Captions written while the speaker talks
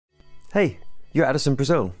Hey, you're Addison,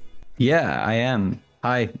 Brazil. Yeah, I am.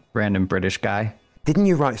 Hi, random British guy. Didn't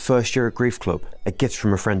you write First Year at Grief Club, a gift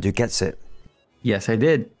from a friend who gets it? Yes, I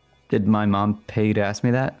did. Did my mom pay you to ask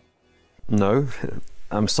me that? No,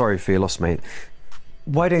 I'm sorry for your loss, mate.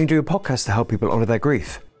 Why don't you do a podcast to help people honor their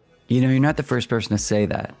grief? You're not the first person to say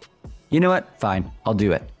that. You know what? Fine, I'll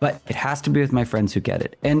do it. But it has to be with my friends who get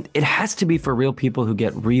it. And it has to be for real people who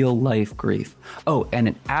get real life grief. Oh, and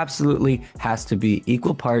it absolutely has to be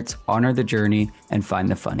equal parts honor the journey and find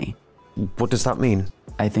the funny. What does that mean?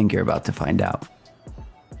 I think you're about to find out.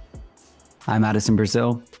 I'm Addison,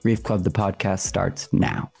 Brazil. Grief Club, the podcast starts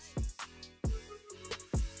now.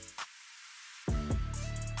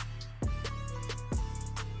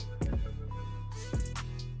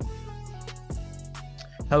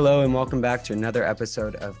 Hello and welcome back to another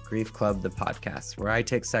episode of Grief Club, the podcast, where I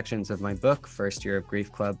take sections of my book, First Year of Grief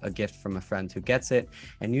Club, a gift from a friend who gets it,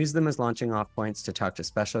 and use them as launching off points to talk to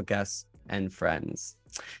special guests and friends.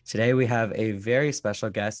 Today we have a very special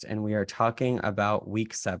guest and we are talking about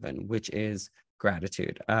week 7, which is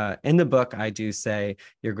gratitude. In the book, I do say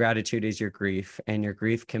your gratitude is your grief and your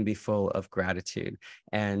grief can be full of gratitude.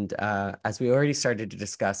 And as we already started to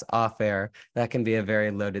discuss off air, that can be a very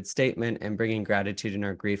loaded statement, and bringing gratitude in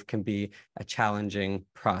our grief can be a challenging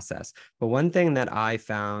process. But one thing that I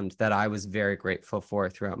found that I was very grateful for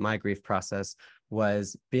throughout my grief process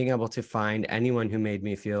was being able to find anyone who made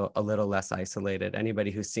me feel a little less isolated,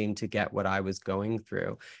 anybody who seemed to get what I was going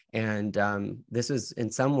through. And this was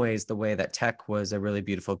in some ways the way that tech was a really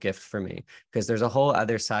beautiful gift for me, because there's a whole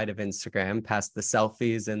other side of Instagram past the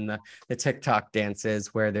selfies and the TikTok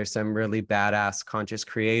dances where there's some really badass conscious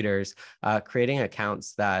creators creating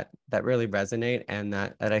accounts that really resonate and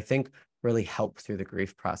that I think really help through the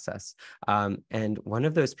grief process. And one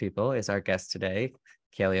of those people is our guest today,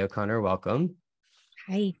 Kayleigh O'Connor. Welcome.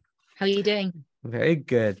 Hi, how are you doing? Very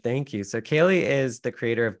good, thank you. So Kayleigh is the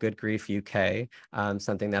creator of Good Grief UK,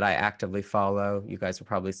 something that I actively follow. You guys will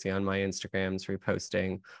probably see on my Instagrams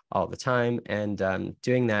reposting all the time, and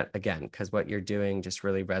doing that again because what you're doing just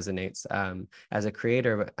really resonates as a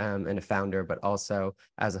creator and a founder, but also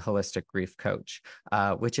as a holistic grief coach,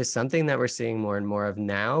 which is something that we're seeing more and more of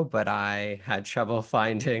now, but I had trouble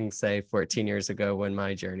finding, say, 14 years ago when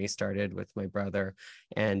my journey started with my brother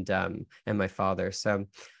and my father. So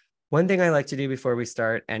one thing I like to do before we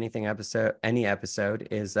start any episode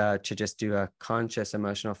is to just do a conscious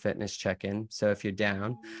emotional fitness check-in. So if you're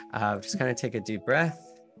down, just kind of take a deep breath.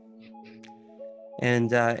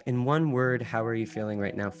 And in one word, how are you feeling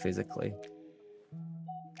right now physically?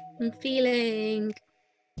 I'm feeling,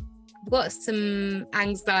 I've got some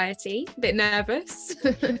anxiety, a bit nervous.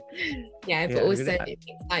 Yeah, but also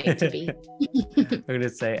excited to be. I'm going to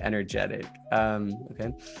say energetic.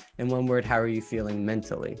 Okay. In one word, how are you feeling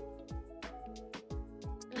mentally?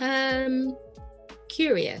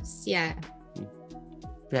 Curious, yeah.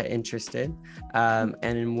 Yeah, interested. And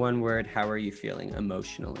in one word, how are you feeling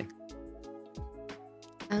emotionally?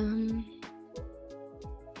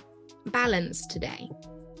 Balanced today.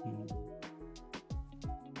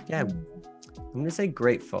 Yeah, I'm going to say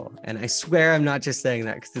grateful. And I swear I'm not just saying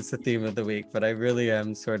that because it's the theme of the week, but I really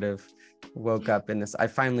am sort of woke up in this. I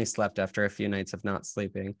finally slept after a few nights of not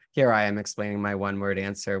sleeping. Here I am explaining my one word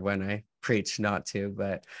answer when I preach not to,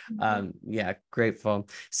 but yeah, grateful.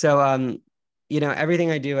 So,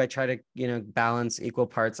 everything I do, I try to, balance equal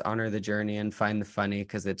parts, honor the journey and find the funny,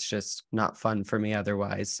 because it's just not fun for me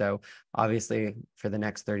otherwise. So obviously for the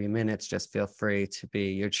next 30 minutes, just feel free to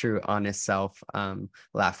be your true, honest self.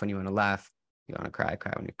 Laugh when you want to laugh. You want to cry,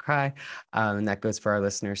 cry when you cry. And that goes for our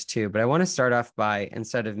listeners too. But I want to start off by,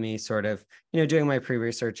 instead of me sort of, doing my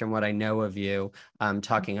pre-research and what I know of you,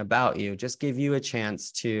 talking about you, just give you a chance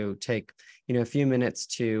to take, a few minutes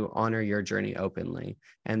to honor your journey openly.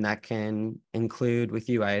 And that can include with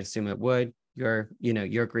you, I assume it would, your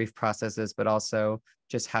grief processes, but also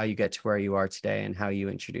just how you get to where you are today and how you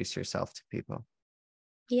introduce yourself to people.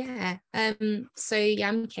 Yeah. So yeah,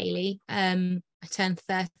 I'm Kayleigh. I turned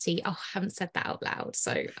 30. Oh, I haven't said that out loud.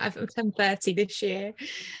 So I've turned 30 this year.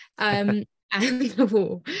 And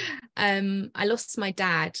I lost my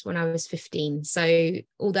dad when I was 15. So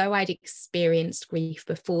although I'd experienced grief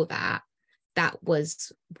before that, that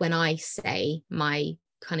was when I say my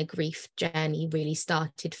kind of grief journey really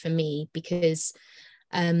started for me, because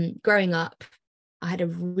growing up, I had a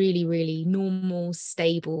really, really normal,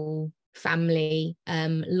 stable family,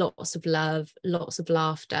 lots of love, lots of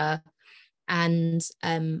laughter. And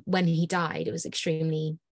when he died, it was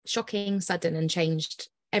extremely shocking, sudden, and changed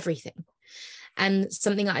everything. And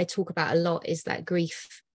something that I talk about a lot is that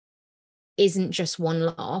grief isn't just one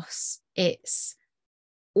loss. It's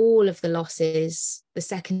all of the losses, the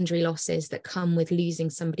secondary losses that come with losing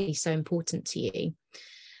somebody so important to you.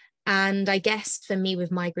 And I guess for me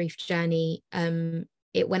with my grief journey,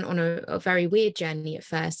 it went on a very weird journey at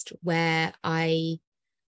first, where I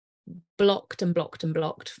blocked and blocked and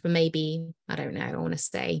blocked for maybe, I don't know, I want to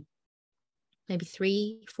say maybe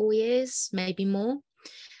 3-4 years, maybe more.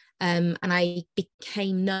 And I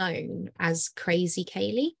became known as crazy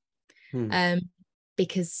Kayleigh,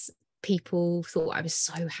 because people thought I was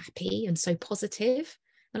so happy and so positive.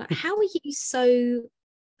 And like, how are you so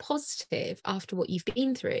positive after what you've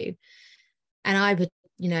been through? And I would,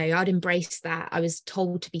 I'd embrace that. I was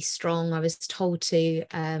told to be strong. I was told to,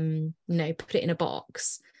 put it in a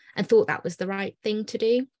box, and thought that was the right thing to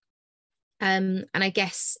do. And I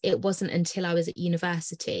guess it wasn't until I was at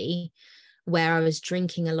university, where I was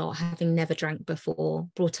drinking a lot, having never drank before,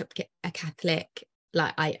 brought up a Catholic,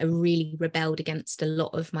 like I really rebelled against a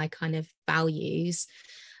lot of my kind of values.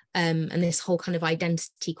 And this whole kind of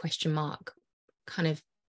identity question mark kind of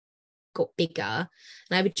got bigger.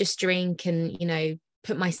 And I would just drink and,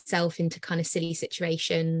 put myself into kind of silly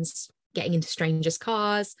situations, getting into strangers'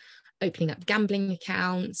 cars, opening up gambling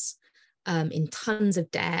accounts, in tons of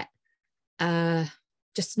debt,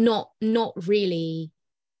 just not really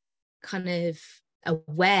kind of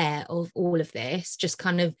aware of all of this, just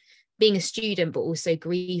kind of being a student, but also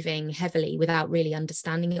grieving heavily without really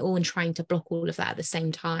understanding it all, and trying to block all of that at the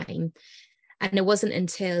same time. And it wasn't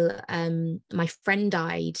until my friend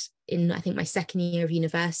died in, I think, my second year of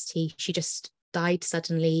university. She just died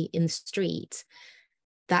suddenly in the street,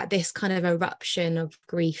 that this kind of eruption of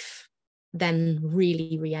grief then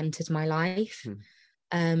really re-entered my life.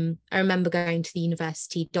 I remember going to the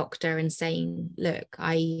university doctor and saying, look,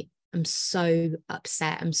 I am so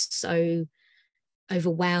upset, I'm so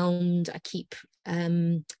overwhelmed, I keep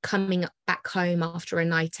coming back home after a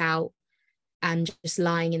night out and just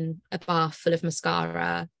lying in a bath full of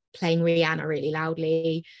mascara, playing Rihanna really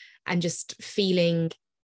loudly, and just feeling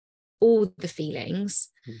all the feelings,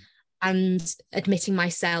 and admitting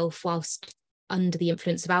myself whilst under the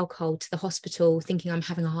influence of alcohol to the hospital, thinking I'm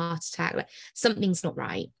having a heart attack, like something's not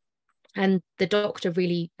right. And the doctor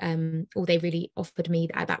really, all they really offered me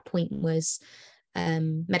at that point was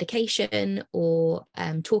medication or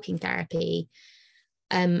talking therapy,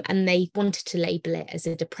 and they wanted to label it as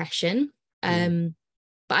a depression.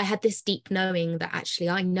 But I had this deep knowing that actually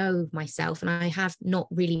I know myself, and I have not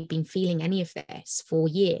really been feeling any of this for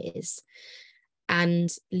years. And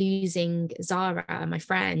losing Zara, my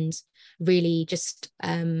friend, really just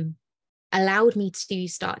allowed me to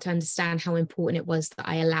start to understand how important it was that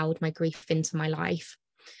I allowed my grief into my life.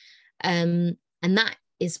 And that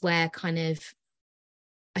is where kind of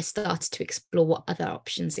I started to explore what other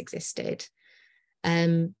options existed.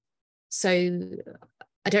 So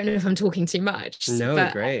I don't know if I'm talking too much. No,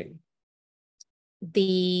 but great.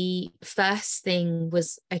 The first thing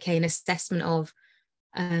was, okay, an assessment of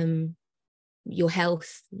your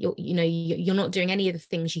health. You're not doing any of the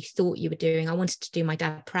things you thought you were doing. I wanted to do my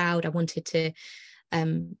dad proud. I wanted to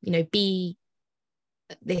be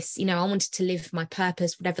this, I wanted to live my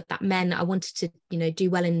purpose, whatever that meant. I wanted to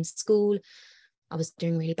do well in school. I was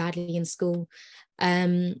doing really badly in school,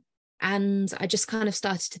 and I just kind of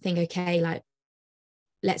started to think, okay, like,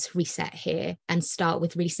 let's reset here and start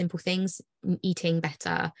with really simple things: eating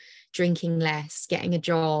better, drinking less, getting a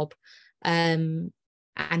job, and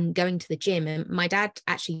going to the gym. And my dad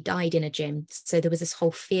actually died in a gym, so there was this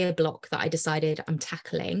whole fear block that I decided I'm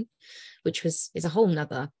tackling, which is a whole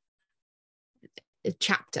nother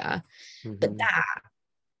chapter. But that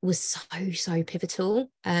was so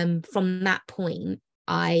pivotal. From that point,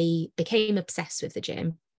 I became obsessed with the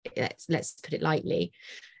gym. Let's put it lightly.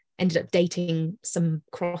 Ended up dating some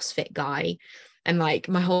CrossFit guy, and like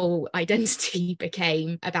my whole identity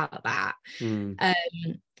became about that.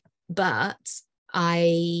 But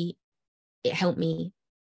it helped me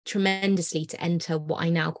tremendously to enter what I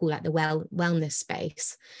now call like the wellness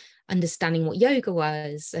space, understanding what yoga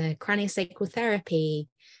was, craniosacral therapy,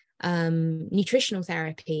 nutritional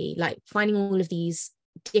therapy, like finding all of these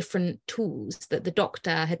different tools that the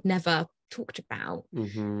doctor had never talked about,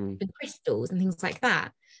 with crystals and things like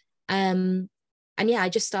that. And yeah, I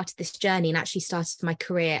just started this journey, and actually started my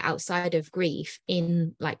career outside of grief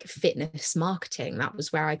in like fitness marketing. That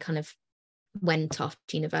was where I kind of went after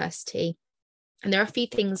university. And there are a few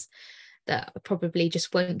things that I probably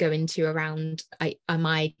just won't go into around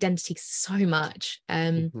my identity so much.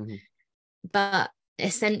 But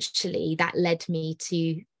essentially that led me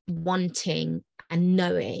to wanting and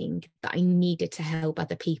knowing that I needed to help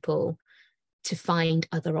other people to find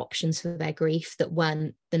other options for their grief that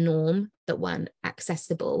weren't the norm, that weren't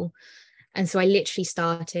accessible. And so I literally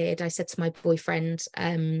started, I said to my boyfriend,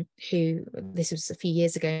 who, this was a few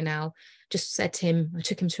years ago now, just said to him, I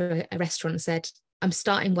took him to a restaurant and said, I'm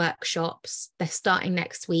starting workshops. They're starting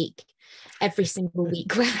next week. Every single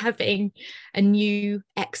week we're having a new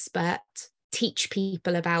expert teach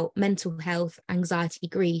people about mental health, anxiety,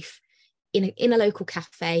 grief in a local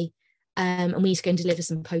cafe. And we need to go and deliver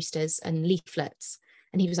some posters and leaflets.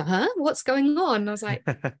 And he was like, huh, what's going on? I was like,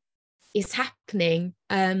 it's happening.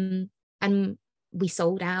 And we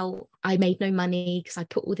sold out. I made no money because I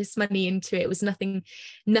put all this money into it. It was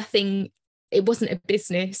nothing, it wasn't a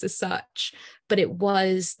business as such, but it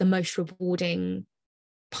was the most rewarding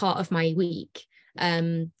part of my week.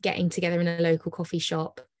 Getting together in a local coffee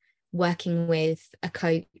shop, working with a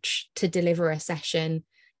coach to deliver a session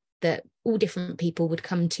that all different people would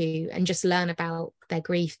come to and just learn about their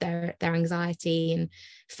grief, their anxiety, and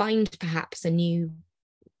find perhaps a new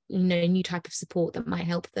type of support that might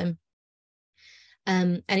help them.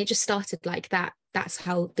 And it just started like that. That's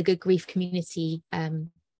how the Good Grief community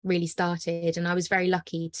really started. And I was very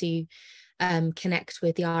lucky to connect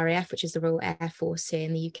with the RAF, which is the Royal Air Force here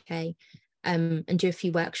in the UK, and do a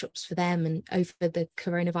few workshops for them. And over the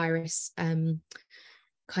coronavirus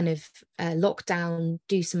kind of lockdown,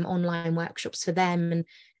 do some online workshops for them, and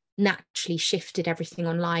naturally shifted everything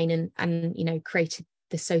online and created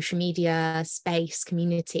the social media space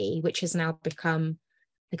community, which has now become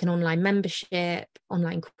like an online membership,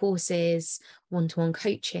 online courses, one-to-one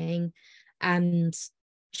coaching, and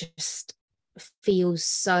just feels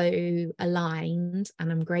so aligned. And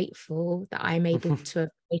I'm grateful that I'm able to have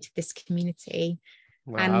created this community.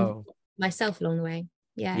 Wow. And myself along the way.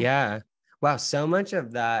 Yeah. Wow. So much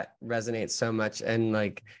of that resonates so much. And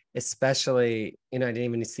like, especially, I didn't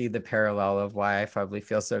even see the parallel of why I probably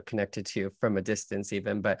feel so connected to you from a distance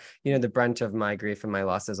even, but, the brunt of my grief and my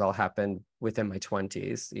losses all happened within my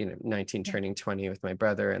 20s, 19 turning 20 with my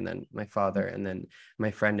brother, and then my father, and then my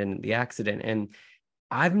friend in the accident. And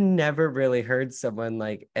I've never really heard someone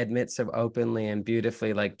like admit so openly and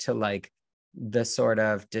beautifully, like, to like the sort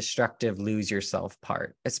of destructive lose yourself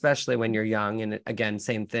part, especially when you're young. And again,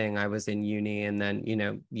 same thing. I was in uni and then,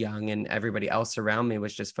 young, and everybody else around me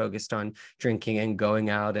was just focused on drinking and going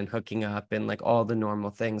out and hooking up and like all the normal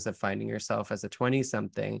things of finding yourself as a 20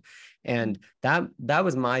 something. And that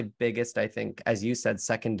was my biggest, I think, as you said,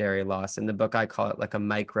 secondary loss. In the book, I call it like a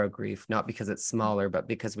micro grief, not because it's smaller, but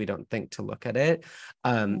because we don't think to look at it.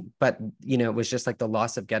 But, it was just like the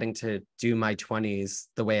loss of getting to do my 20s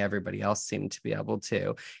the way everybody else seemed to be able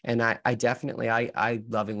to. And I definitely, I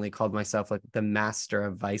lovingly called myself like the master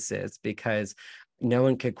of vices, because no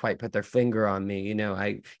one could quite put their finger on me.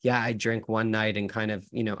 I drink one night and kind of,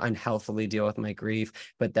 unhealthily deal with my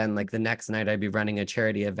grief. But then like the next night I'd be running a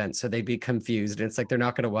charity event. So they'd be confused. And it's like, they're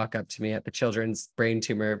not going to walk up to me at the children's brain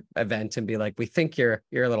tumor event and be like, we think you're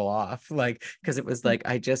a little off. Like, because it was like,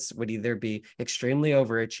 I just would either be extremely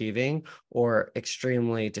overachieving or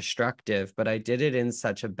extremely destructive. But I did it in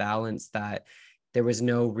such a balance that there was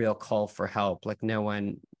no real call for help. Like no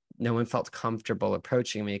one felt comfortable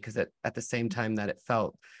approaching me, because at the same time that it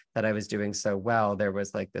felt that I was doing so well, there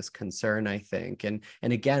was like this concern, I think. And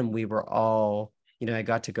again, we were all, I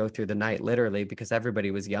got to go through the night literally because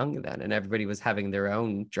everybody was young then and everybody was having their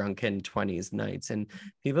own drunken 20s nights. And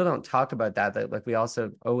people don't talk about that like we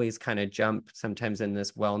also always kind of jump sometimes in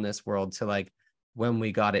this wellness world to like when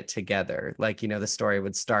we got it together, like, the story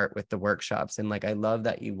would start with the workshops. And like, I love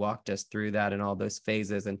that you walked us through that and all those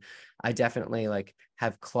phases. And I definitely like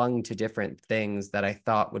have clung to different things that I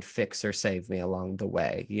thought would fix or save me along the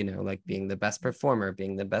way, like being the best performer,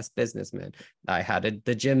 being the best businessman. I had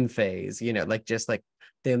the gym phase, like just like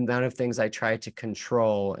the amount of things I tried to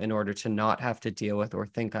control in order to not have to deal with or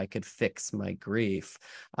think I could fix my grief.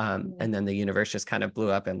 And then the universe just kind of blew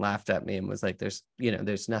up and laughed at me and was like, there's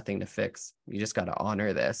nothing to fix. You just got to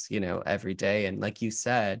honor this, every day. And like you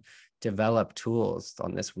said, develop tools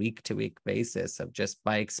on this week-to-week basis of just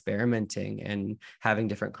by experimenting and having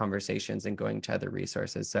different conversations and going to other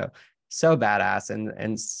resources. So badass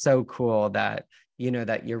and so cool that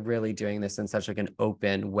that you're really doing this in such like an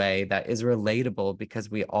open way that is relatable,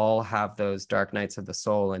 because we all have those dark nights of the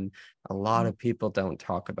soul, and a lot of people don't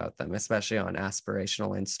talk about them, especially on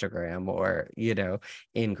aspirational Instagram or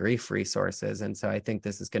in grief resources. And so I think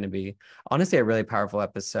this is going to be honestly a really powerful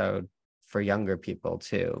episode for younger people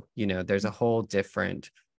too. There's a whole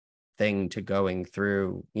different thing to going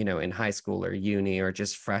through, in high school or uni or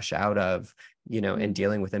just fresh out of, and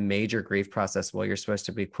dealing with a major grief process while you're supposed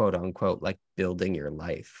to be quote unquote like building your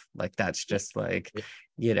life. Like that's just like,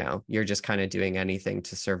 you're just kind of doing anything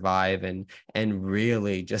to survive and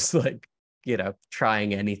really just like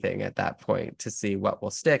trying anything at that point to see what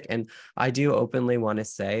will stick. And I do openly want to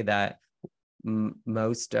say that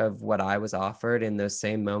most of what I was offered in those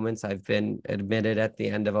same moments, I've been admitted at the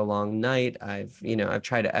end of a long night. I've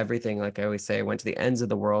tried everything. Like I always say, I went to the ends of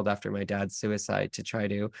the world after my dad's suicide to try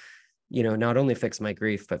to, not only fix my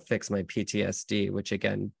grief, but fix my PTSD, which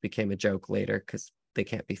again became a joke later because they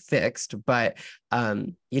can't be fixed. But, I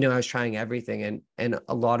was trying everything. And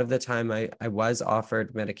a lot of the time I was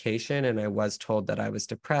offered medication and I was told that I was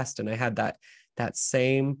depressed. And I had that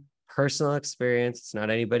same personal experience. It's not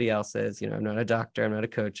anybody else's, I'm not a doctor, I'm not a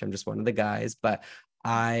coach, I'm just one of the guys. But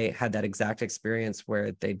I had that exact experience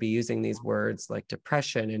where they'd be using these words like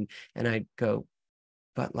depression. And I'd go,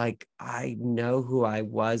 but like, I know who I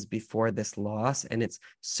was before this loss. And it's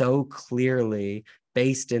so clearly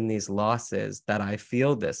based in these losses that I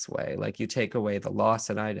feel this way. Like you take away the loss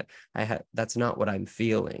and that's not what I'm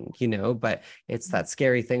feeling, but it's that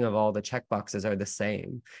scary thing of all the check boxes are the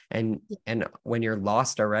same. And when you're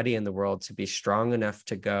lost already in the world, to be strong enough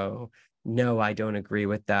to go, no, I don't agree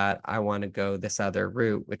with that. I want to go this other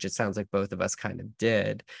route, which it sounds like both of us kind of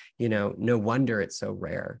did, no wonder it's so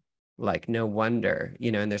rare. Like, no wonder,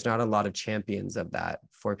 and there's not a lot of champions of that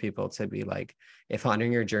for people to be like, if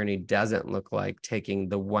honoring your journey doesn't look like taking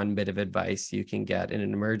the one bit of advice you can get in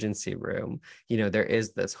an emergency room, there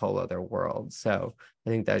is this whole other world. So I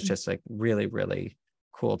think that's just like really, really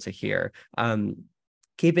cool to hear.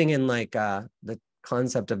 Keeping in like the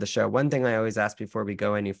concept of the show, one thing I always ask before we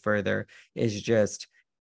go any further is just,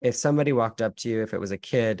 if somebody walked up to you, if it was a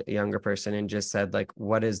kid, a younger person, and just said like,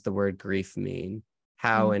 what does the word grief mean?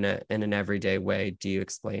 How in an everyday way do you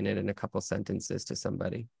explain it in a couple sentences to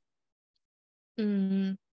somebody?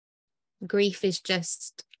 Grief is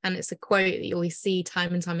just, and it's a quote that you always see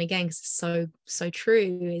time and time again because it's so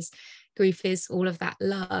true, is grief is all of that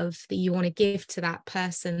love that you want to give to that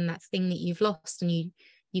person, that thing that you've lost, and you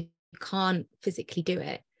can't physically do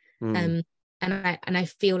it. And I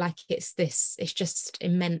feel like it's just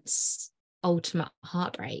immense ultimate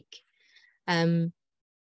heartbreak.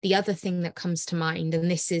 The other thing that comes to mind, and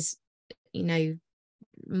this is,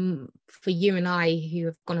 for you and I who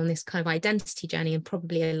have gone on this kind of identity journey, and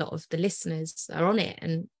probably a lot of the listeners are on it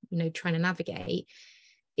and, trying to navigate,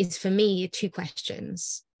 is for me 2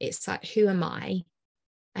 questions. It's like, who am I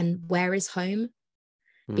and where is home?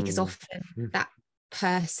 Because often that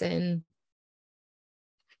person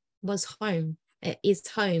was home. It is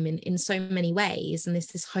home in so many ways. And there's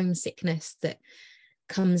this homesickness that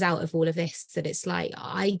comes out of all of this, that it's like,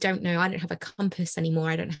 I don't know, I don't have a compass anymore,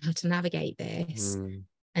 I don't know how to navigate this.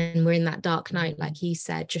 And we're in that dark night, like you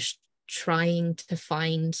said, just trying to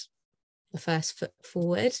find the first foot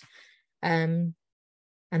forward. And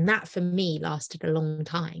that for me lasted a long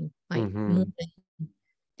time, like more than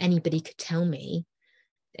anybody could tell me.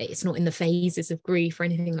 It's not in the phases of grief or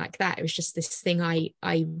anything like that. It was just this thing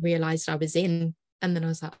I realized I was in, and then I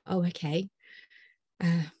was like, oh, okay,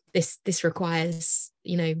 this requires,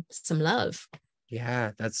 some love.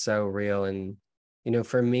 Yeah, that's so real. And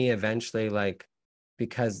for me, eventually, like,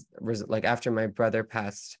 because like after my brother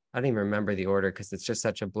passed, I don't even remember the order because it's just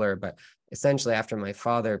such a blur, but essentially after my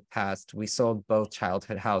father passed, we sold both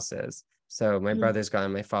childhood houses. So my brother's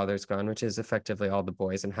gone, my father's gone, which is effectively all the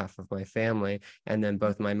boys and half of my family, and then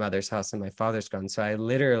both my mother's house and my father's gone. So I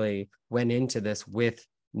literally went into this with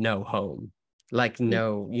no home. Like,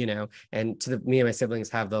 no, and me and my siblings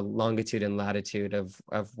have the longitude and latitude of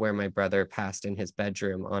where my brother passed in his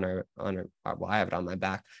bedroom on our well, I have it on my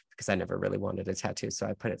back because I never really wanted a tattoo, so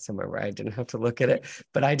I put it somewhere where I didn't have to look at it,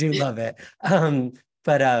 but I do love it.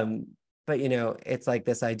 But it's like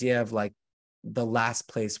this idea of like the last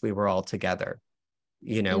place we were all together,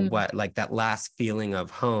 what, like that last feeling of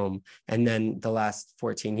home. And then the last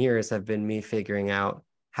 14 years have been me figuring out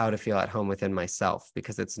how to feel at home within myself,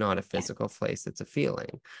 because it's not a physical place, it's a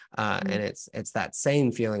feeling. And it's that same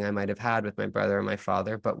feeling I might have had with my brother and my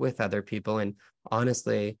father, but with other people, and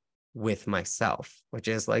honestly with myself, which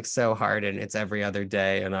is like so hard, and it's every other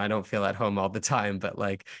day, and I don't feel at home all the time, but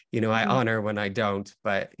like, I honor when I don't,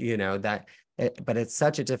 but but it's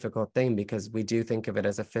such a difficult thing because we do think of it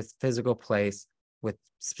as a physical place with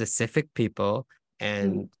specific people,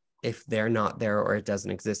 and if they're not there or it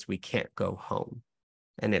doesn't exist, we can't go home.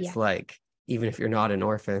 And it's like, even if you're not an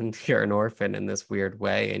orphan, you're an orphan in this weird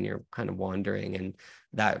way, and you're kind of wandering. And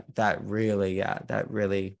that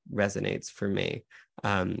really resonates for me.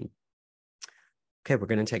 Okay, we're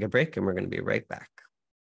going to take a break and we're going to be right back.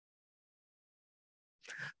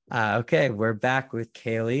 Okay, we're back with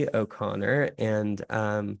Kayleigh O'Connor, and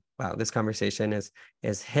wow, this conversation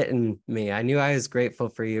is hitting me. I knew I was grateful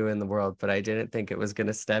for you in the world, but I didn't think it was going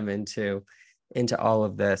to stem into into all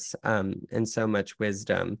of this, and so much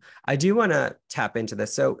wisdom. I do want to tap into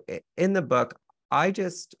this. So in the book, I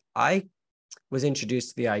was introduced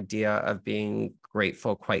to the idea of being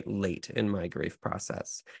grateful quite late in my grief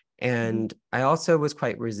process. And I also was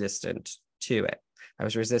quite resistant to it. I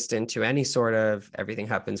was resistant to any sort of everything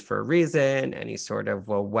happens for a reason, any sort of,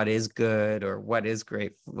 well, what is good or what is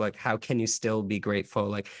great? Like, how can you still be grateful?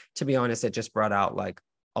 Like, to be honest, it just brought out like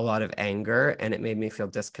a lot of anger, and it made me feel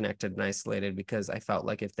disconnected and isolated, because I felt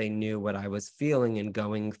like if they knew what I was feeling and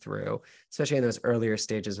going through, especially in those earlier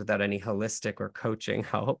stages without any holistic or coaching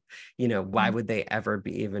help, why would they ever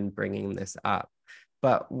be even bringing this up?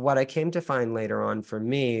 But what I came to find later on for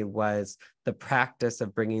me was the practice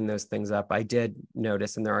of bringing those things up. I did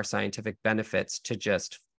notice, and there are scientific benefits to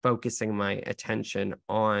just focusing my attention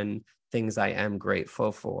on things I am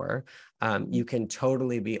grateful for. You can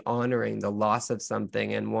totally be honoring the loss of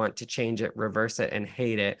something and want to change it, reverse it, and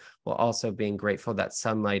hate it, while also being grateful that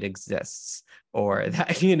sunlight exists, or that,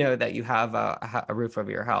 that you have a roof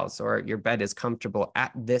over your house, or your bed is comfortable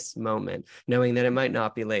at this moment, knowing that it might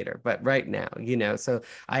not be later, but right now, So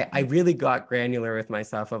I really got granular with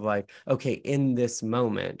myself of like, okay, in this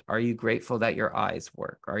moment, are you grateful that your eyes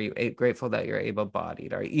work? Are you grateful that you're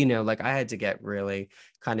able-bodied? Like I had to get really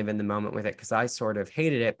kind of in the moment with it, because I sort of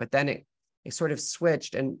hated it, but then it sort of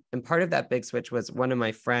switched. And part of that big switch was one of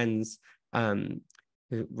my friends, who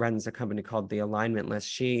runs a company called The Alignment List.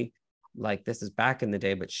 She, like, this is back in the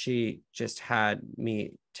day, but she just had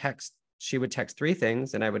me text. She would text 3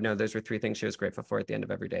 things, and I would know those were 3 things she was grateful for at the end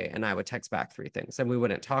of every day. And I would text back 3 things, and we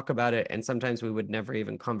wouldn't talk about it. And sometimes we would never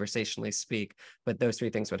even conversationally speak, but those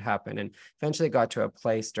 3 things would happen. And eventually got to a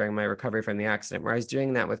place during my recovery from the accident where I was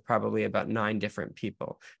doing that with probably about 9 different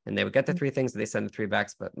people. And they would get the 3 things, they send the 3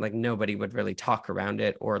 backs, but like nobody would really talk around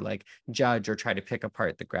it or like judge or try to pick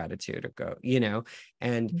apart the gratitude or go,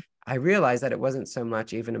 and I realized that it wasn't so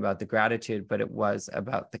much even about the gratitude, but it was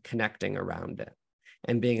about the connecting around it.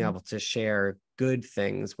 And being able to share good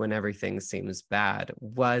things when everything seems bad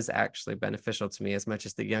was actually beneficial to me, as much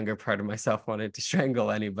as the younger part of myself wanted to strangle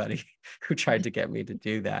anybody who tried to get me to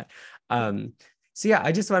do that. So yeah,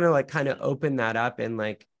 I just want to like kind of open that up and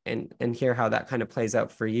like, and hear how that kind of plays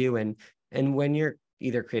out for you. And when you're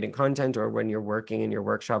either creating content or when you're working in your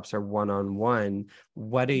workshops or one-on-one,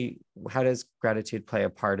 how does gratitude play a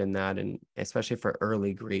part in that? And especially for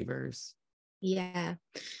early grievers? Yeah,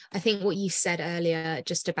 I think what you said earlier,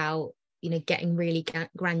 just about, getting really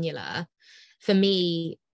granular, for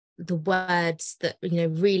me, the words that,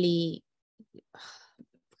 really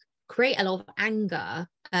create a lot of anger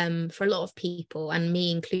for a lot of people, and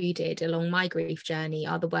me included along my grief journey,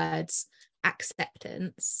 are the words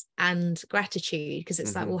acceptance and gratitude, because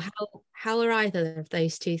it's like, well, how are either of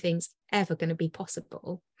those 2 things ever going to be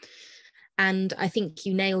possible? And I think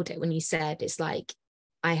you nailed it when you said it's like,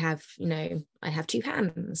 I have 2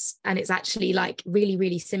 hands, and it's actually like really,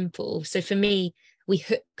 really simple. So for me, we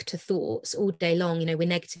hook to thoughts all day long. We're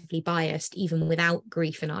negatively biased even without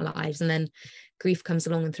grief in our lives, and then grief comes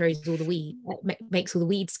along and throws all the weed, makes all the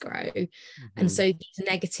weeds grow. And so these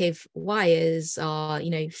negative wires are,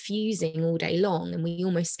 fusing all day long, and we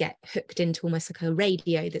almost get hooked into almost like a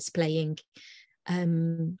radio that's playing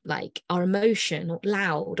like our emotion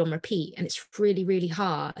loud on repeat, and it's really, really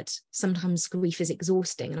hard. Sometimes grief is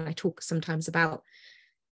exhausting, and I talk sometimes about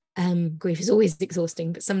grief is always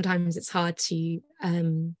exhausting, but sometimes it's hard to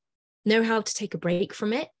know how to take a break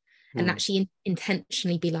from it and actually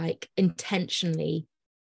intentionally be like, intentionally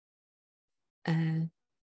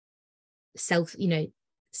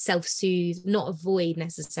self-soothe, not avoid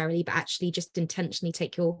necessarily, but actually just intentionally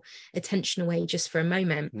take your attention away just for a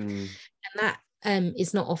moment. And that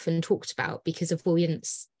is not often talked about, because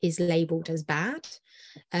avoidance is labeled as bad,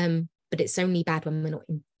 but it's only bad when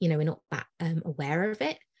we're not that aware of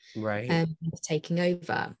it, right? Taking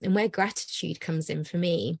over. And where gratitude comes in for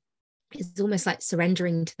me is almost like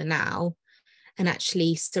surrendering to the now, and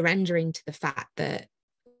actually surrendering to the fact that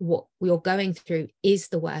what you're going through is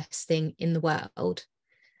the worst thing in the world,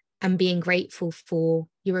 and being grateful for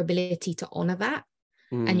your ability to honor that,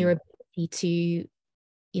 and your ability to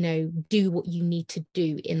do what you need to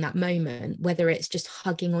do in that moment, whether it's just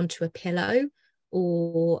hugging onto a pillow,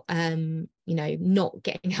 or not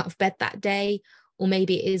getting out of bed that day, or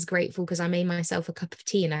maybe it is grateful because I made myself a cup of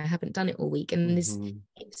tea and I haven't done it all week. And it's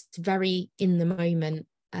very in the moment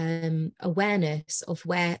awareness of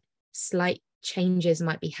where slight changes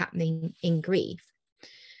might be happening in grief.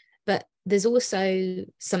 But there's also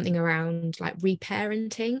something around like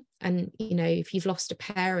reparenting, and if you've lost a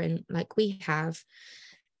parent like we have,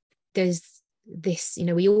 there's this,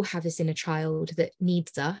 we all have this inner child that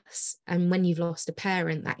needs us. And when you've lost a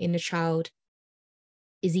parent, that inner child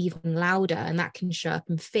is even louder, and that can show up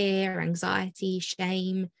in fear, anxiety,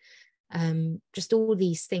 shame, just all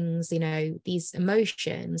these things, you know, these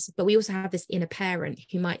emotions. But we also have this inner parent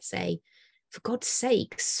who might say, for God's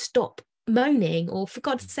sake, stop moaning, or for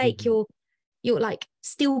God's sake, you're like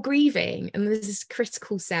still grieving. And there's this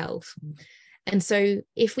critical self. And so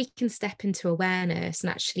if we can step into awareness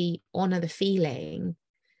and actually honor the feeling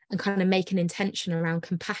and kind of make an intention around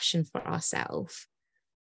compassion for ourselves,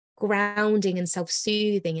 grounding and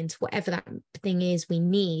self-soothing into whatever that thing is we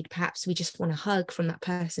need. Perhaps we just want a hug from that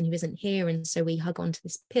person who isn't here, and so we hug onto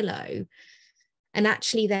this pillow, and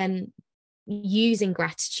actually then using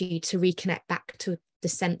gratitude to reconnect back to the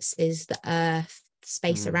senses, the earth, the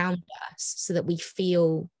space around us, so that we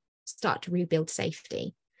start to rebuild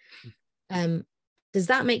safety. Does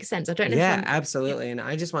that make sense? I don't know. Yeah, absolutely. And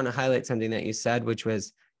I just want to highlight something that you said, which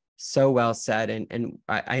was so well said. And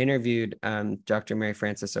I interviewed Dr. Mary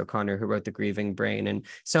Frances O'Connor, who wrote The Grieving Brain. And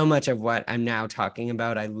so much of what I'm now talking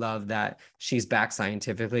about, I love that she's back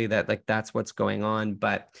scientifically, that like that's what's going on.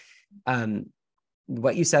 But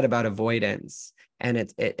what you said about avoidance, and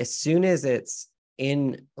it as soon as it's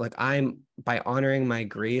in, like, by honoring my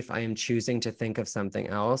grief, I am choosing to think of something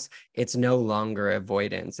else. It's no longer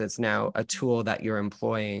avoidance. It's now a tool that you're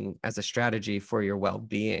employing as a strategy for your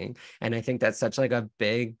well-being. And I think that's such like a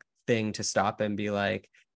big thing to stop and be like,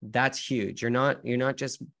 that's huge. You're not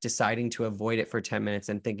just deciding to avoid it for 10 minutes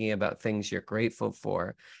and thinking about things you're grateful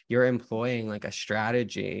for. You're employing like a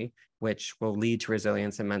strategy which will lead to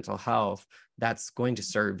resilience and mental health that's going to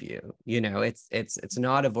serve you. You know, it's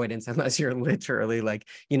not avoidance unless you're literally like,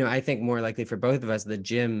 you know, I think more likely for both of us, the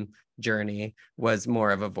gym journey was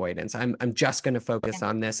more of avoidance. I'm just going to focus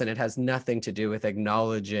on this, and it has nothing to do with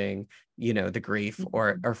acknowledging, you know, the grief,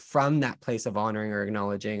 or from that place of honoring or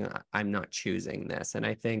acknowledging, I'm not choosing this. And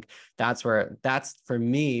I think that's for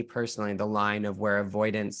me personally, the line of where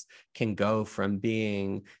avoidance can go from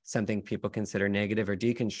being something people consider negative or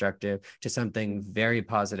deconstructive to something very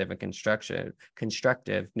positive and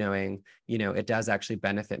constructive, knowing, you know, it does actually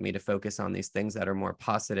benefit me to focus on these things that are more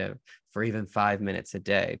positive for even 5 minutes a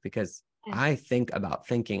day, because I think about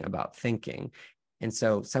thinking about thinking. And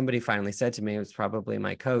so somebody finally said to me, it was probably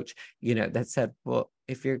my coach, you know, that said, well,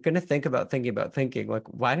 if you're going to think about thinking, like,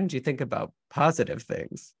 why don't you think about positive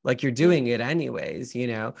things? Like, you're doing it anyways, you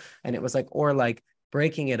know? And it was like, or like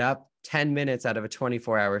breaking it up 10 minutes out of a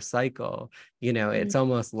 24-hour cycle, you know, it's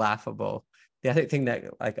almost laughable. The other thing that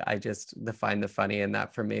like I just find the funny in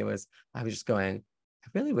that for me was, I was just going, I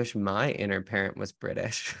really wish my inner parent was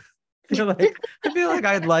British. I feel like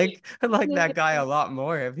I'd like that guy a lot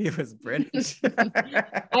more if he was British.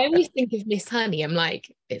 I always think of Miss Honey. I'm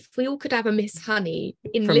like, if we all could have a Miss Honey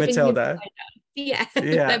in From living Matilda.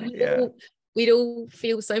 then we'd all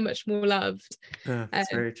feel so much more loved.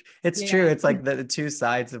 It's true. It's like the two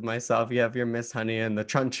sides of myself. You have your Miss Honey, and the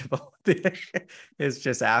Trunchbull is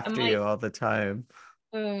just after you all the time.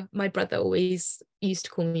 My brother always used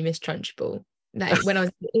to call me Miss Trunchbull. Like when I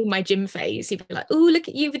was in my gym phase, he'd be like, "Oh, look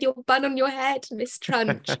at you with your bun on your head, Miss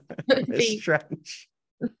Trunch." Miss Trunch.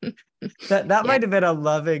 That might have been a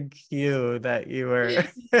loving cue that you were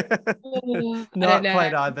not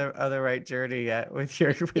quite on the right journey yet with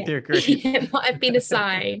your grief. It might have been a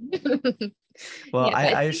sign. Well,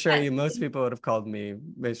 I assure you, most people would have called me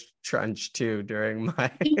Miss Trunch too during my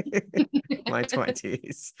my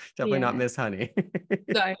 20s. Definitely not Miss Honey.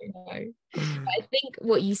 No. But I think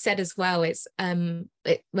what you said as well is when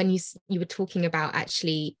you were talking about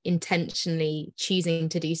actually intentionally choosing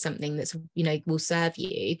to do something that's, you know, will serve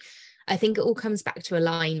you. I think it all comes back to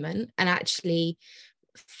alignment. And actually,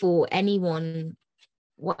 for anyone,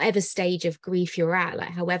 whatever stage of grief you're at, like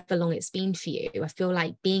however long it's been for you, I feel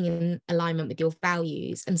like being in alignment with your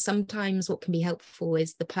values. And sometimes what can be helpful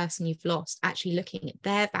is the person you've lost actually looking at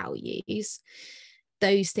their values.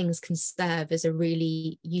 Those things can serve as a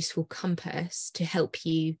really useful compass to help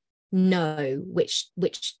you know which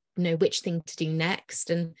thing to do next,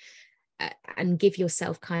 and give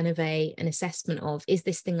yourself kind of an assessment of, is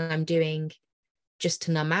this thing I'm doing just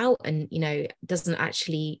to numb out, and, you know,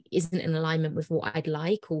 isn't in alignment with what I'd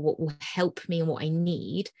like or what will help me and what I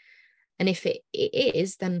need. And if it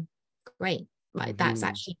is, then great. Like that's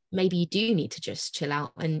actually, maybe you do need to just chill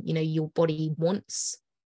out, and, you know, your body wants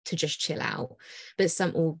to just chill out, but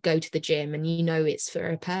some will go to the gym and, you know, it's for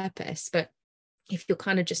a purpose. But if you're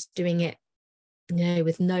kind of just doing it, you know,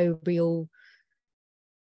 with no real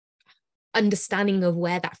understanding of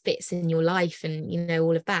where that fits in your life and, you know,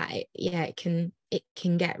 all of that, it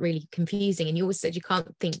can get really confusing. And you always said you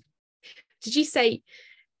can't think, did you say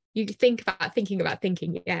You think about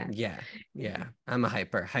thinking. Yeah. Yeah. I'm a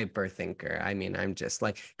hyper thinker. I mean, I'm just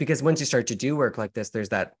like, because once you start to do work like this, there's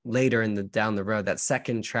that later down the road, that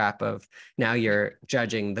second trap of now you're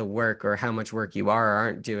judging the work or how much work you are or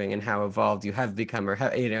aren't doing and how evolved you have become, or how,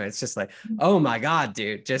 it's just like, oh my God,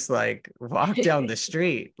 dude, just like walk down the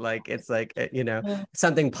street. Like, it's like,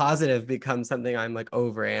 something positive becomes something I'm like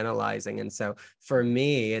over analyzing. And so for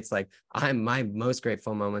me, it's like, my most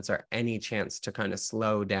grateful moments are any chance to kind of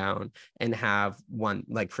slow down and have one.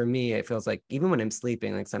 Like for me, it feels like even when I'm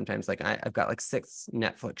sleeping, like sometimes like I've got like 6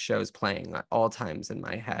 Netflix shows playing at all times in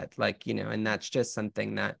my head, like, and that's just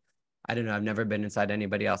something that I don't know, I've never been inside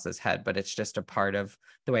anybody else's head, but it's just a part of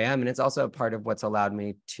the way I am. And it's also a part of what's allowed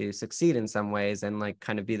me to succeed in some ways and like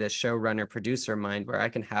kind of be the showrunner producer mind where I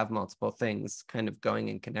can have multiple things kind of going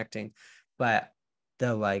and connecting. But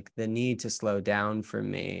the need to slow down for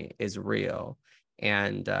me is real.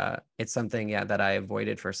 And it's something, that I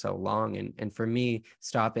avoided for so long. And for me,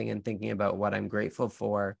 stopping and thinking about what I'm grateful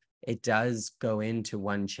for, it does go into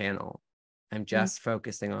one channel. I'm just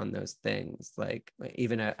focusing on those things, like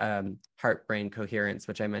even a heart brain coherence,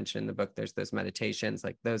 which I mentioned in the book. There's those meditations,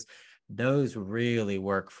 like those really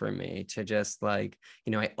work for me to just like,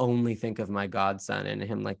 I only think of my godson and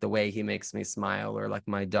him, like the way he makes me smile, or like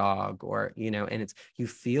my dog, or, and it's, you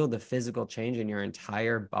feel the physical change in your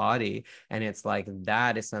entire body. And it's like,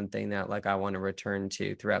 that is something that like I want to return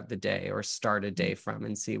to throughout the day, or start a day from,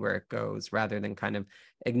 and see where it goes, rather than kind of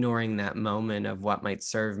ignoring that moment of what might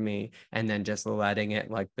serve me and then just letting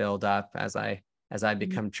it like build up as I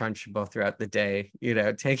become trunchable throughout the day,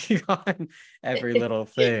 taking on every little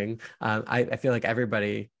thing. I feel like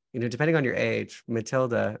everybody, depending on your age,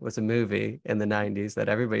 Matilda was a movie in the 90s that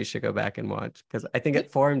everybody should go back and watch, because I think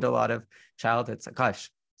it formed a lot of childhoods.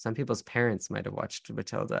 Gosh, some people's parents might have watched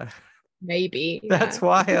Matilda. Maybe. That's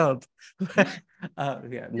wild.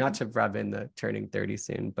 Not to rub in the turning 30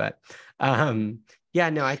 soon, but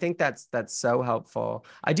no, I think that's so helpful.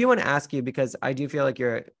 I do want to ask you, because I do feel like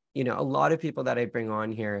you're, a lot of people that I bring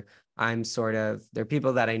on here, they're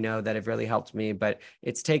people that I know that have really helped me, but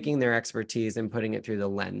it's taking their expertise and putting it through the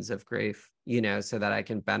lens of grief, so that I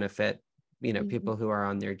can benefit, people who are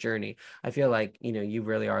on their journey. I feel like, you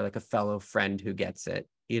really are like a fellow friend who gets it,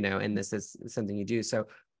 and this is something you do. So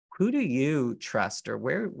who do you trust, or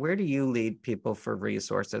where do you lead people for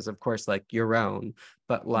resources? Of course, like your own,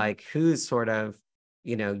 but like who's sort of,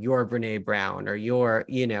 your Brene Brown, or your,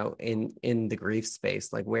 in the grief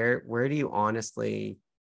space, like where do you honestly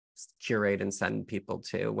curate and send people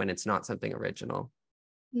to when it's not something original?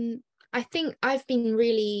 I think I've been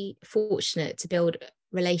really fortunate to build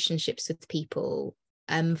relationships with people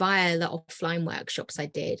via the offline workshops I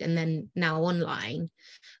did, and then now online,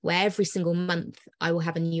 where every single month I will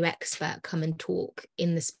have a new expert come and talk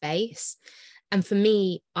in the space. And for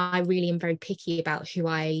me, I really am very picky about who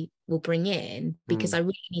I will bring in, because I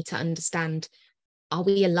really need to understand, are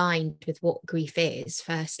we aligned with what grief is,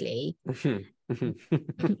 firstly?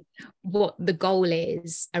 What the goal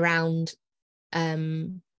is around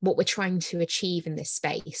what we're trying to achieve in this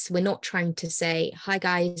space. We're not trying to say, hi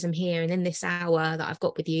guys, I'm here, and in this hour that I've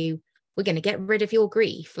got with you, we're going to get rid of your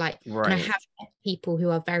grief. Like, right. And I have people who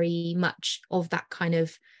are very much of that kind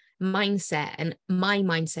of mindset, and my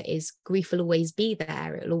mindset is grief will always be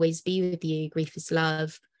there, it'll always be with you. Grief is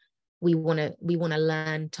love. We want to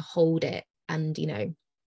learn to hold it and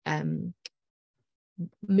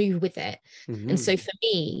move with it. And so for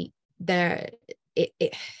me, there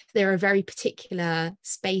are very particular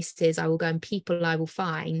spaces I will go, and people I will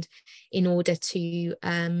find in order to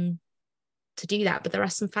do that. But there are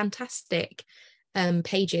some fantastic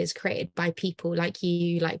pages created by people like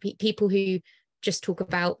you, like people who just talk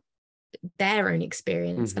about their own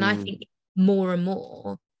experience. And I think more and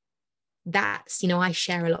more that's, I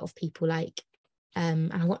share a lot of people like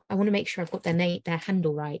and I want to make sure I've got their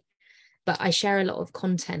handle right, but I share a lot of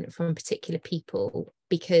content from particular people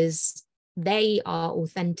because they are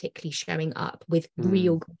authentically showing up with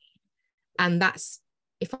real grief. And that's,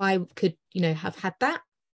 if I could have had that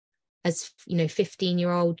as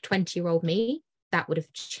 15-year-old 20-year-old me, that would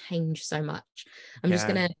have changed so much. I'm just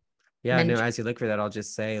gonna as you look for that, I'll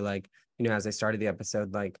just say, like, as I started the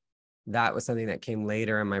episode, like, that was something that came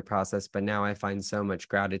later in my process, but now I find so much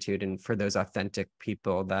gratitude and for those authentic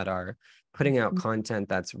people that are putting out content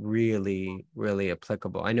that's really, really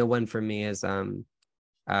applicable. I know one for me is oh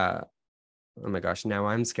my gosh, now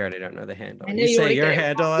I'm scared I don't know the handle. You say your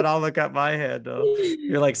handle and I'll look up my handle.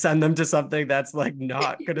 You're like, send them to something that's like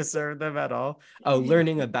not going to serve them at all. Oh,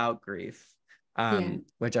 learning about grief,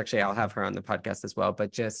 which actually I'll have her on the podcast as well.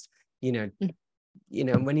 But just,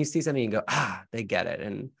 when you see something, you go, they get it.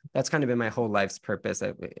 And that's kind of been my whole life's purpose.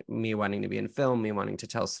 Me wanting to be in film, me wanting to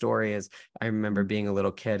tell stories. I remember being a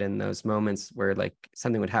little kid in those moments where like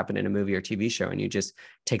something would happen in a movie or TV show, and you just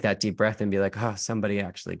take that deep breath and be like, somebody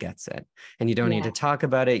actually gets it. And you don't need to talk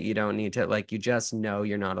about it. You don't need to, like, you just know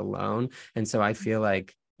you're not alone. And so I feel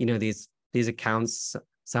like, these accounts,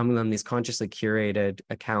 some of them, these consciously curated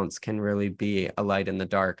accounts, can really be a light in the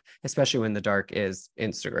dark, especially when the dark is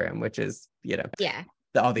Instagram, which is,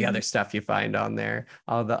 all the other stuff you find on there,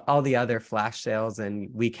 all the other flash sales and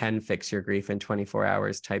we can fix your grief in 24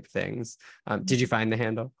 hours type things. Did you find the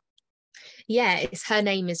handle? Yeah, it's Her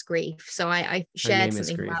Name is Grief. So I shared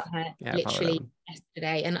something about her literally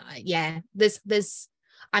yesterday. And there's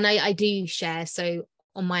and I do share. So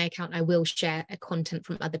on my account, I will share a content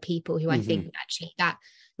from other people who I think actually that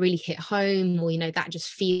really hit home, or that just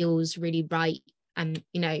feels really right, and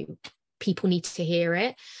people need to hear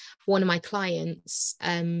it. One of my clients,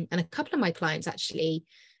 and a couple of my clients actually,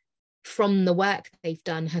 from the work they've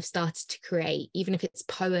done, have started to create, even if it's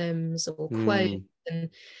poems or quotes.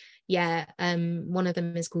 And one of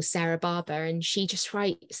them is called Sarah Barber, and she just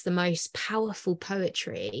writes the most powerful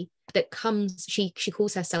poetry that comes, she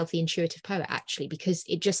calls herself the intuitive poet, actually, because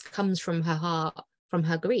it just comes from her heart, from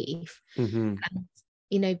her grief. And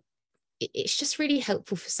it's just really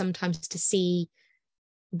helpful for sometimes to see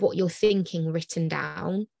what you're thinking written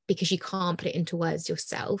down, because you can't put it into words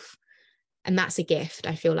yourself. And that's a gift,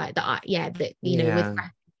 I feel like, with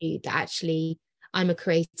gratitude, that actually I'm a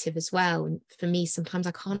creative as well. And for me, sometimes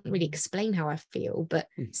I can't really explain how I feel, but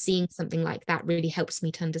seeing something like that really helps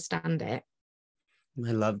me to understand it.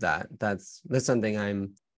 I love that. That's something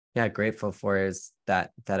I'm grateful for, is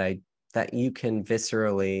that you can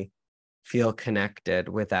viscerally feel connected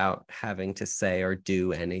without having to say or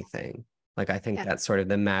do anything. Like, I think that's sort of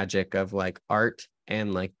the magic of like art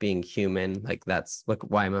and like being human. Like, that's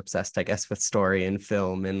why I'm obsessed, I guess, with story and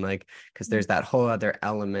film, and like, because there's that whole other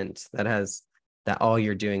element that all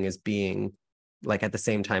you're doing is being like at the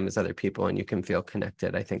same time as other people, and you can feel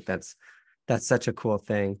connected. I think that's such a cool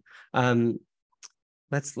thing.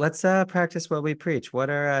 Let's practice what we preach. What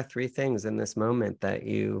are 3 things in this moment that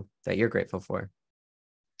you're grateful for?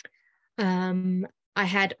 I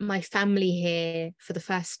had my family here for the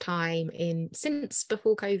first time since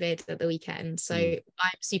before COVID at the weekend. So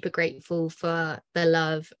I'm super grateful for the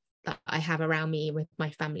love that I have around me with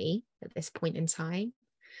my family at this point in time.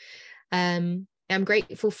 I'm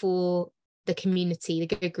grateful for the community,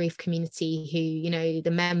 the Good Grief community, who,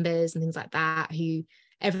 the members and things like that, who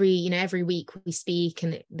every week we speak,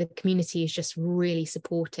 and the community is just really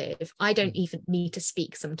supportive. I don't even need to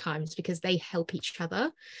speak sometimes because they help each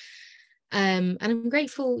other. And I'm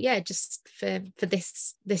grateful, just for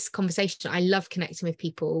this conversation. I love connecting with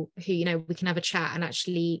people who, we can have a chat, and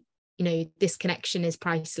actually, this connection is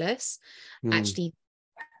priceless. Actually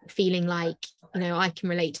feeling like, I can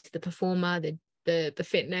relate to the performer, the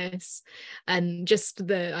fitness, and just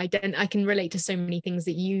I can relate to so many things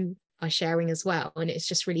that you are sharing as well, and it's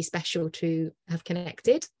just really special to have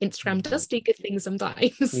connected. Instagram does do good things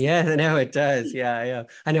sometimes. No, it does. I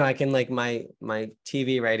know. I can, like, my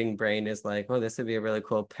TV writing brain is like, oh, this would be a really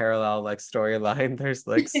cool parallel like storyline. There's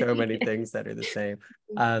like so many things that are the same.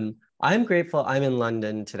 I'm grateful. I'm in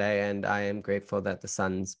London today, and I am grateful that the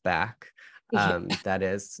sun's back. That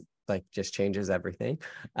is like just changes everything,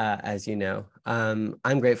 as you know.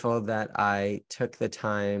 I'm grateful that I took the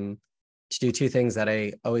time to do 2 things that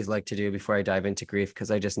I always like to do before I dive into grief,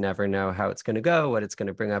 because I just never know how it's going to go, what it's going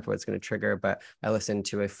to bring up, what it's going to trigger. But I listened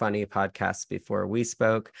to a funny podcast before we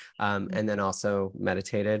spoke, and then also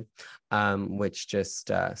meditated, which just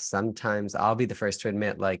sometimes I'll be the first to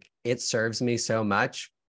admit, like, it serves me so much,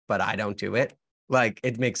 but I don't do it. Like,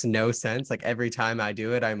 it makes no sense. Like, every time I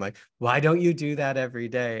do it, I'm like, why don't you do that every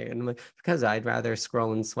day? And I'm like, because I'd rather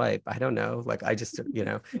scroll and swipe. I don't know. Like, I just,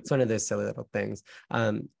 it's one of those silly little things.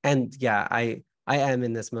 And I am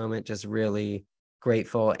in this moment just really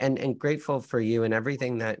grateful and grateful for you and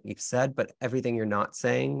everything that you've said, but everything you're not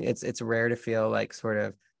saying. It's rare to feel like sort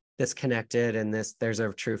of disconnected, and there's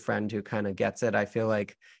a true friend who kind of gets it. I feel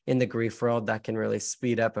like in the grief world, that can really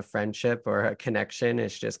speed up a friendship or a connection.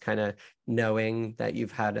 It's just kind of knowing that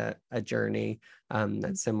you've had a journey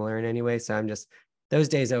that's similar in any way. So I'm just, those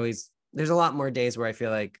days always, there's a lot more days where I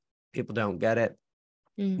feel like people don't get it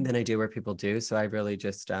than I do where people do. So I really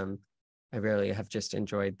just I really have just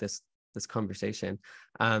enjoyed this conversation.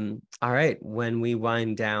 All right, when we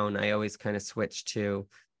wind down, I always kind of switch to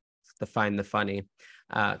the find the funny.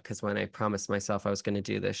 because when I promised myself I was going to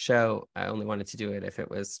do this show, I only wanted to do it if it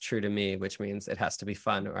was true to me, which means it has to be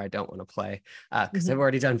fun or I don't want to play, because I've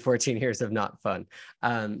already done 14 years of not fun.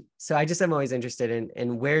 So I just am always interested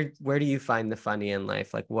in where do you find the funny in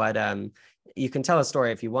life? Like what, you can tell a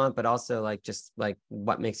story if you want, but also like just like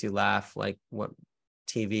what makes you laugh, like what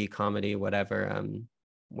TV, comedy, whatever.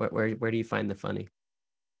 Where do you find the funny?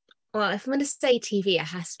 Well, if I'm going to say TV, it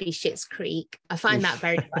has to be Schitt's Creek. I find that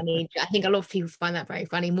very funny. I think a lot of people find that very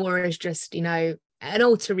funny, more as just, an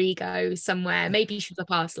alter ego somewhere. Maybe she's a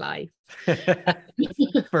past life.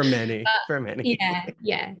 For many.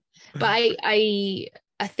 Yeah. But I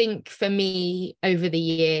think for me over the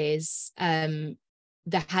years,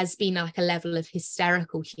 there has been like a level of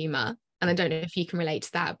hysterical humor. And I don't know if you can relate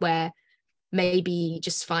to that, where maybe you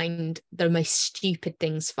just find the most stupid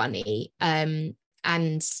things funny. And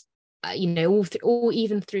all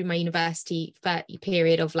even through my university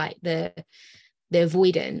period of like the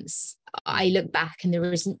avoidance, I look back and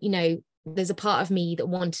there isn't, there's a part of me that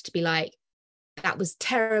wanted to be like, that was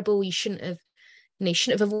terrible. You shouldn't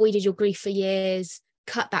have avoided your grief for years.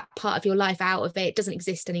 Cut that part of your life out of it. It doesn't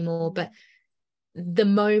exist anymore. But the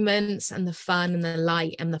moments and the fun and the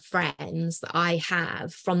light and the friends that I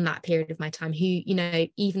have from that period of my time, who,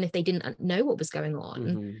 even if they didn't know what was going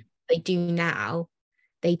on, they do now.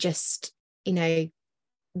 They just,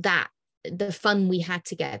 that the fun we had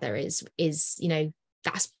together is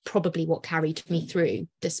that's probably what carried me through,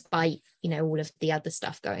 despite all of the other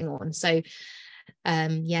stuff going on. So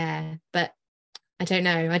but I don't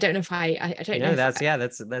know if I don't know.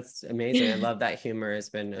 That's amazing. I love that humor has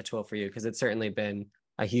been a tool for you, because it's certainly been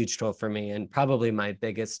a huge tool for me and probably my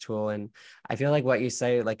biggest tool. And I feel like what you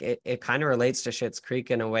say, like it kind of relates to Schitt's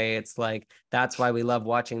Creek in a way. It's like, that's why we love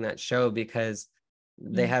watching that show, because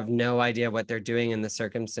they have no idea what they're doing in the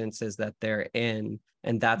circumstances that they're in,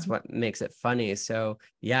 and that's what makes it funny. So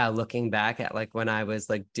yeah, looking back at like when I was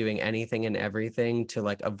like doing anything and everything to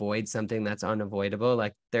like avoid something that's unavoidable,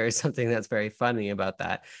 like there is something that's very funny about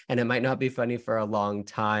that. And it might not be funny for a long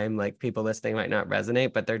time, like people listening might not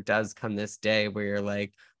resonate, but there does come this day where you're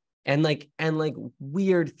like, and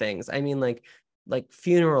weird things, I mean, like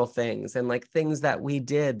funeral things and like things that we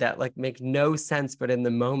did that like make no sense, but in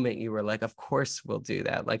the moment you were like, of course we'll do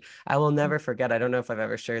that. Like I will never forget, I don't know if I've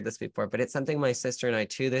ever shared this before, but it's something my sister and I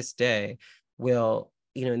to this day will,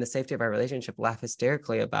 in the safety of our relationship, laugh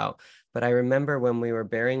hysterically about. But I remember when we were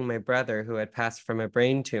burying my brother who had passed from a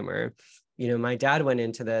brain tumor, my dad went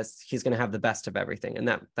into this, he's going to have the best of everything. And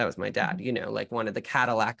that was my dad, like wanted the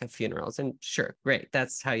Cadillac of funerals. And sure, great,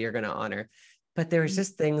 that's how you're going to honor. But there was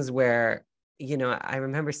just things where, I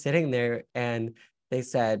remember sitting there and they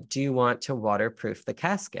said, do you want to waterproof the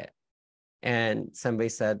casket? And somebody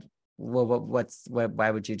said, well,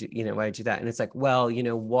 why would you do, why would you do that? And it's like, well,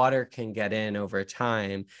 water can get in over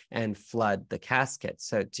time and flood the casket.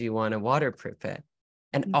 So do you want to waterproof it?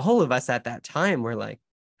 And all of us at that time were like,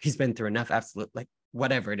 he's been through enough, absolute, like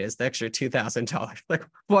whatever it is, the extra $2,000, like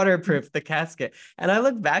waterproof the casket. And I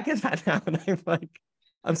look back at that now and I'm like,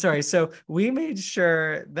 I'm sorry. So we made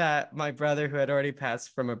sure that my brother, who had already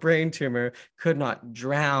passed from a brain tumor, could not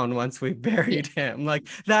drown once we buried him. Like,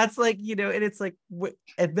 that's like, and it's like,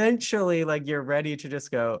 eventually, like, you're ready to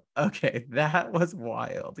just go, okay, that was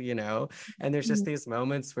wild, And there's just these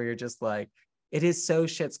moments where you're just like, it is so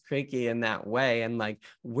Schitt's Creeky in that way. And like,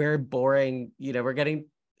 we're boring,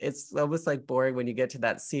 it's almost like boring when you get to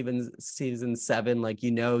that season 7, like,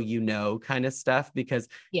 kind of stuff, because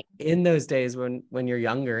in those days when you're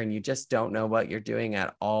younger and you just don't know what you're doing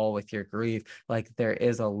at all with your grief, like there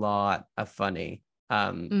is a lot of funny.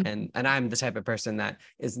 And I'm the type of person that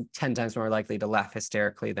is 10 times more likely to laugh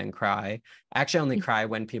hysterically than cry. I actually only cry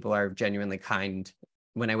when people are genuinely kind.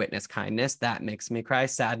 When I witness kindness, that makes me cry.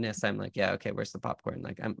 Sadness, I'm like, yeah, okay, where's the popcorn?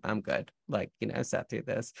 Like, I'm good. Like, I sat through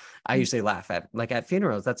this. I usually laugh at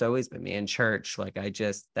funerals. That's always been me. In church, like,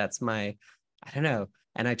 that's my, I don't know.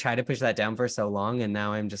 And I try to push that down for so long. And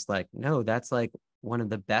now I'm just like, no, that's like one of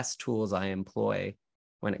the best tools I employ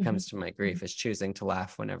when it comes to my grief, is choosing to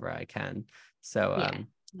laugh whenever I can. So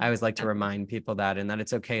I always like to remind people that, and that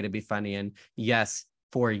it's okay to be funny. And yes,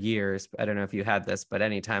 for years, I don't know if you had this, but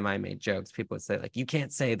anytime I made jokes, people would say like, you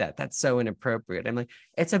can't say that, that's so inappropriate. I'm like,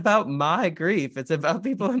 it's about my grief, it's about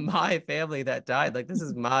people in my family that died, like this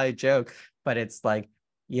is my joke. But it's like,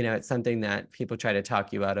 it's something that people try to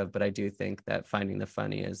talk you out of. But I do think that finding the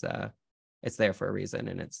funny is it's there for a reason,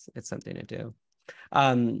 and it's something to do.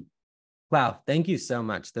 Wow, thank you so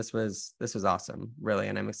much. This was awesome, really,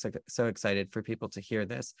 and I'm so excited for people to hear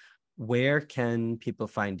this. Where can people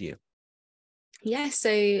find you? Yeah, so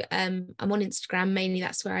I'm on Instagram mainly.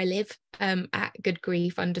 That's where I live, at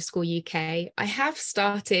goodgrief_UK. I have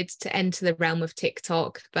started to enter the realm of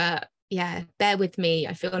TikTok, but yeah, bear with me.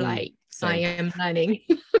 I feel like I Same. am learning.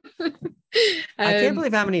 I can't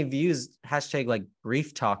believe how many views hashtag like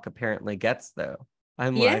grief talk apparently gets though.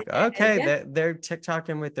 I'm Yeah, like, okay, yeah. they're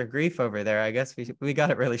TikToking with their grief over there. I guess we got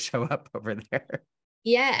to really show up over there.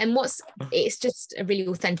 Yeah, and it's just a really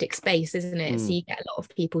authentic space, isn't it? So Mm, you get a lot of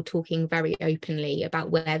people talking very openly about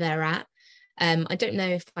where they're at. I don't know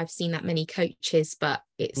if I've seen that many coaches, but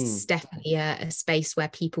it's mm. definitely a space where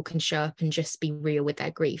people can show up and just be real with their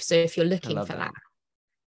grief. So if you're I looking love for that. that,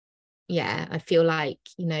 yeah, I feel like,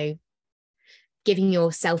 giving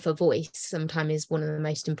yourself a voice sometimes is one of the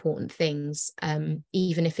most important things,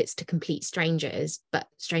 even if it's to complete strangers, but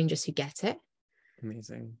strangers who get it.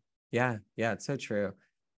 Amazing. Yeah, it's so true.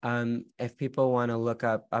 If people want to look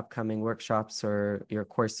up upcoming workshops or your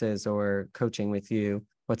courses or coaching with you,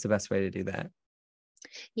 what's the best way to do that?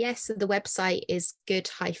 Yes, so the website is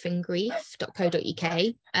good-grief.co.uk.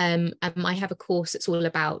 And I have a course that's all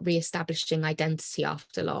about re-establishing identity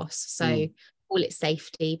after loss. So call it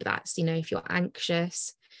safety, but that's, if you're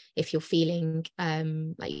anxious, if you're feeling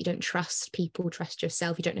like you don't trust people, trust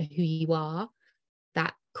yourself, you don't know who you are,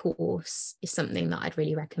 that course is something that I'd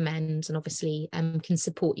really recommend, and obviously can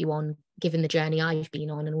support you on, given the journey I've been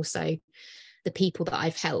on, and also the people that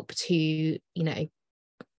I've helped who,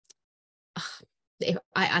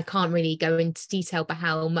 I can't really go into detail about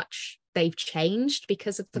how much they've changed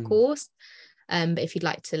because of the course. But if you'd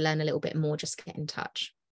like to learn a little bit more, just get in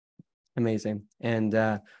touch. Amazing. And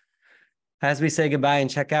as we say goodbye and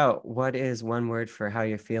check out, what is one word for how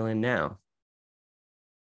you're feeling now?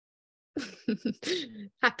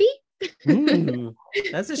 Happy.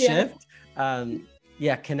 That's a Yeah. shift.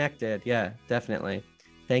 Yeah, connected. Yeah, definitely.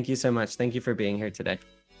 Thank you so much. Thank you for being here today.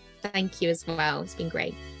 Thank you as well. It's been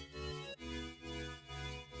great.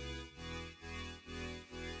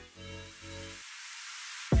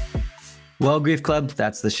 Well, Grief Club,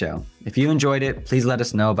 that's the show. If you enjoyed it, please let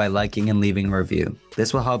us know by liking and leaving a review.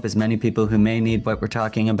 This will help as many people who may need what we're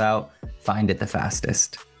talking about find it the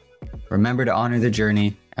fastest. Remember to honor the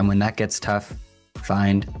journey, and when that gets tough,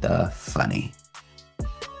 find the funny.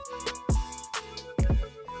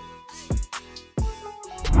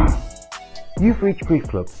 You've reached Grief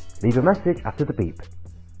Club. Leave a message after the beep.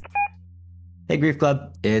 Hey Grief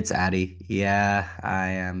Club, it's Addie. Yeah, I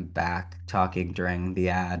am back talking during the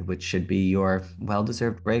ad, which should be your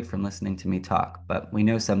well-deserved break from listening to me talk, but we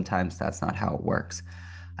know sometimes that's not how it works.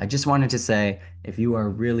 I just wanted to say, if you are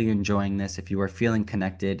really enjoying this, if you are feeling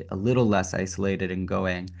connected, a little less isolated and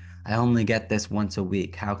going, I only get this once a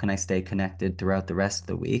week, how can I stay connected throughout the rest of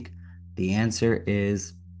the week? The answer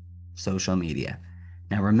is social media.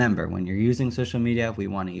 Now remember, when you're using social media, we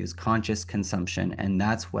want to use conscious consumption, and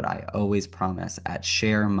that's what I always promise at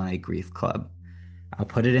Share My Grief Club. I'll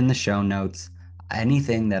put it in the show notes.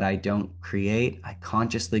 Anything that I don't create, I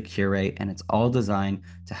consciously curate, and it's all designed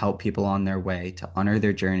to help people on their way to honor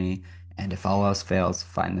their journey, and if all else fails,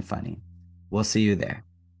 find the funny. We'll see you there.